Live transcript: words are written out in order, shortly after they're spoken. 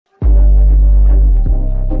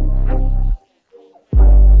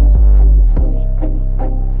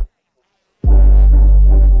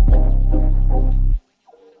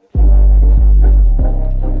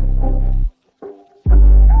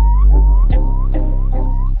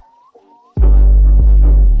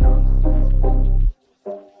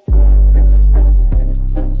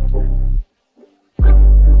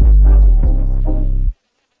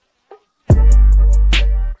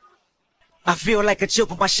feel like a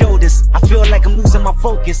chip on my shoulders. I feel like I'm losing my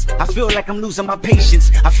focus. I feel like I'm losing my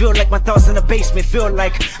patience. I feel like my thoughts in the basement.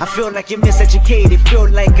 I feel like you're miseducated. Feel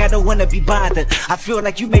like I don't wanna be bothered. I feel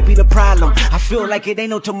like you may be the problem. I feel like it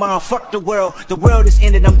ain't no tomorrow. Fuck the world is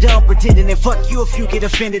ended. I'm done pretending, and fuck you if you get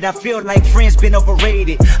offended. I feel like friends been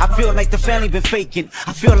overrated. I feel like the family been faking.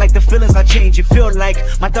 I feel like the feelings are changing. Feel like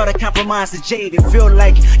my daughter compromised and jaded. Feel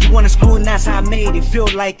like you wanna screw and that's how I made it. Feel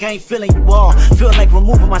like I ain't feeling you all. Feel like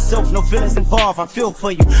removing myself, no feelings involved. I feel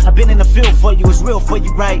for you. I've been in the field for you. It's real for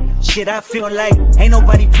you, right? Shit, I feel like ain't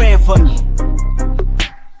nobody praying for me.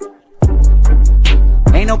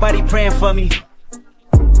 Ain't nobody praying for me.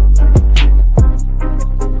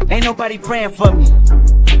 Ain't nobody praying for me.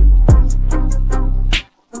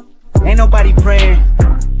 Ain't nobody praying.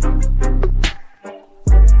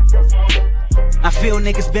 I feel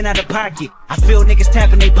niggas been out of pocket. I feel niggas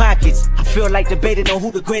tapping their pockets. I feel like debating on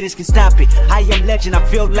who the greatest can stop it. I am legend. I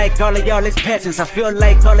feel like all of y'all is peasants. I feel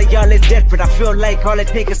like all of y'all is desperate. I feel like all it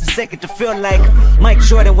takes is a second to feel like Mike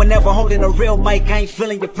Jordan whenever holding a real mic. I ain't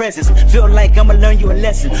feeling your presence. Feel like I'ma learn you a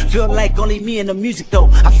lesson. Feel like only me and the music though.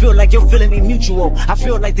 I feel like you're feeling me mutual. I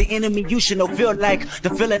feel like the enemy you should know. Feel like the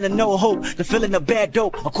feeling of no hope, the feeling of bad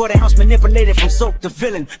dope. A quarter ounce manipulated from soap. The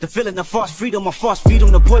feeling of false freedom, a false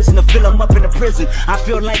freedom, the poison to fill them up in the prison. I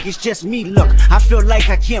feel like it's just me, look. I feel like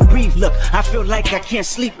I can't breathe, look. I feel like I can't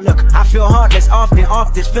sleep, look. I feel heartless often,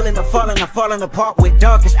 off this feeling of falling apart with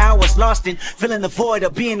darkest hours lost in. Feeling the void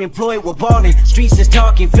of being employed with balling. Streets is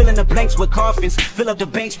talking, filling the blanks with coffins. Fill up the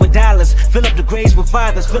banks with dollars. Fill up the graves with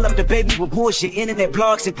fathers. Fill up the babies with bullshit. Internet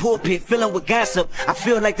blogs and pulpit, filling with gossip. I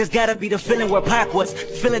feel like there's gotta be the feeling where Pac was. The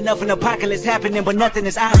feeling of an apocalypse happening, but nothing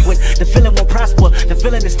is awkward. The feeling won't prosper. The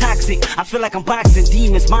feeling is toxic. I feel like I'm boxing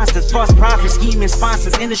demons, monsters, false prophets, scheming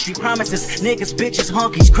sponsors, industry promises, niggas, bitches,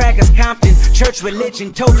 honkies, crackers, Compton, church,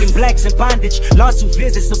 religion, token, blacks in bondage, lawsuit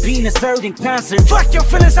visits, subpoenas served in concert. Fuck your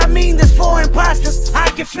feelings, I mean this for imposters. I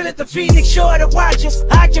can feel it, the phoenix sure to watch us.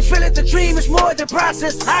 I can feel it, the dream is more than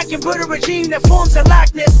process. I can build a regime that forms a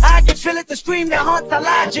likeness. I can feel it, the scream that haunts the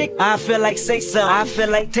logic. I feel like say some, I feel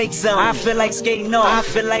like take some, I feel like skating on, I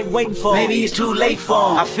feel like waiting for him. Maybe it's too late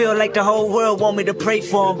for him. I feel like the whole world want me to pray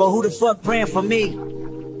for him, but who the fuck praying for me?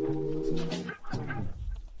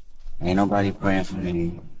 Ain't nobody praying for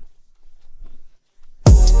me.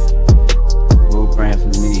 Who praying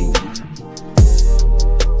for me?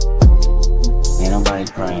 Ain't nobody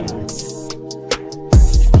praying.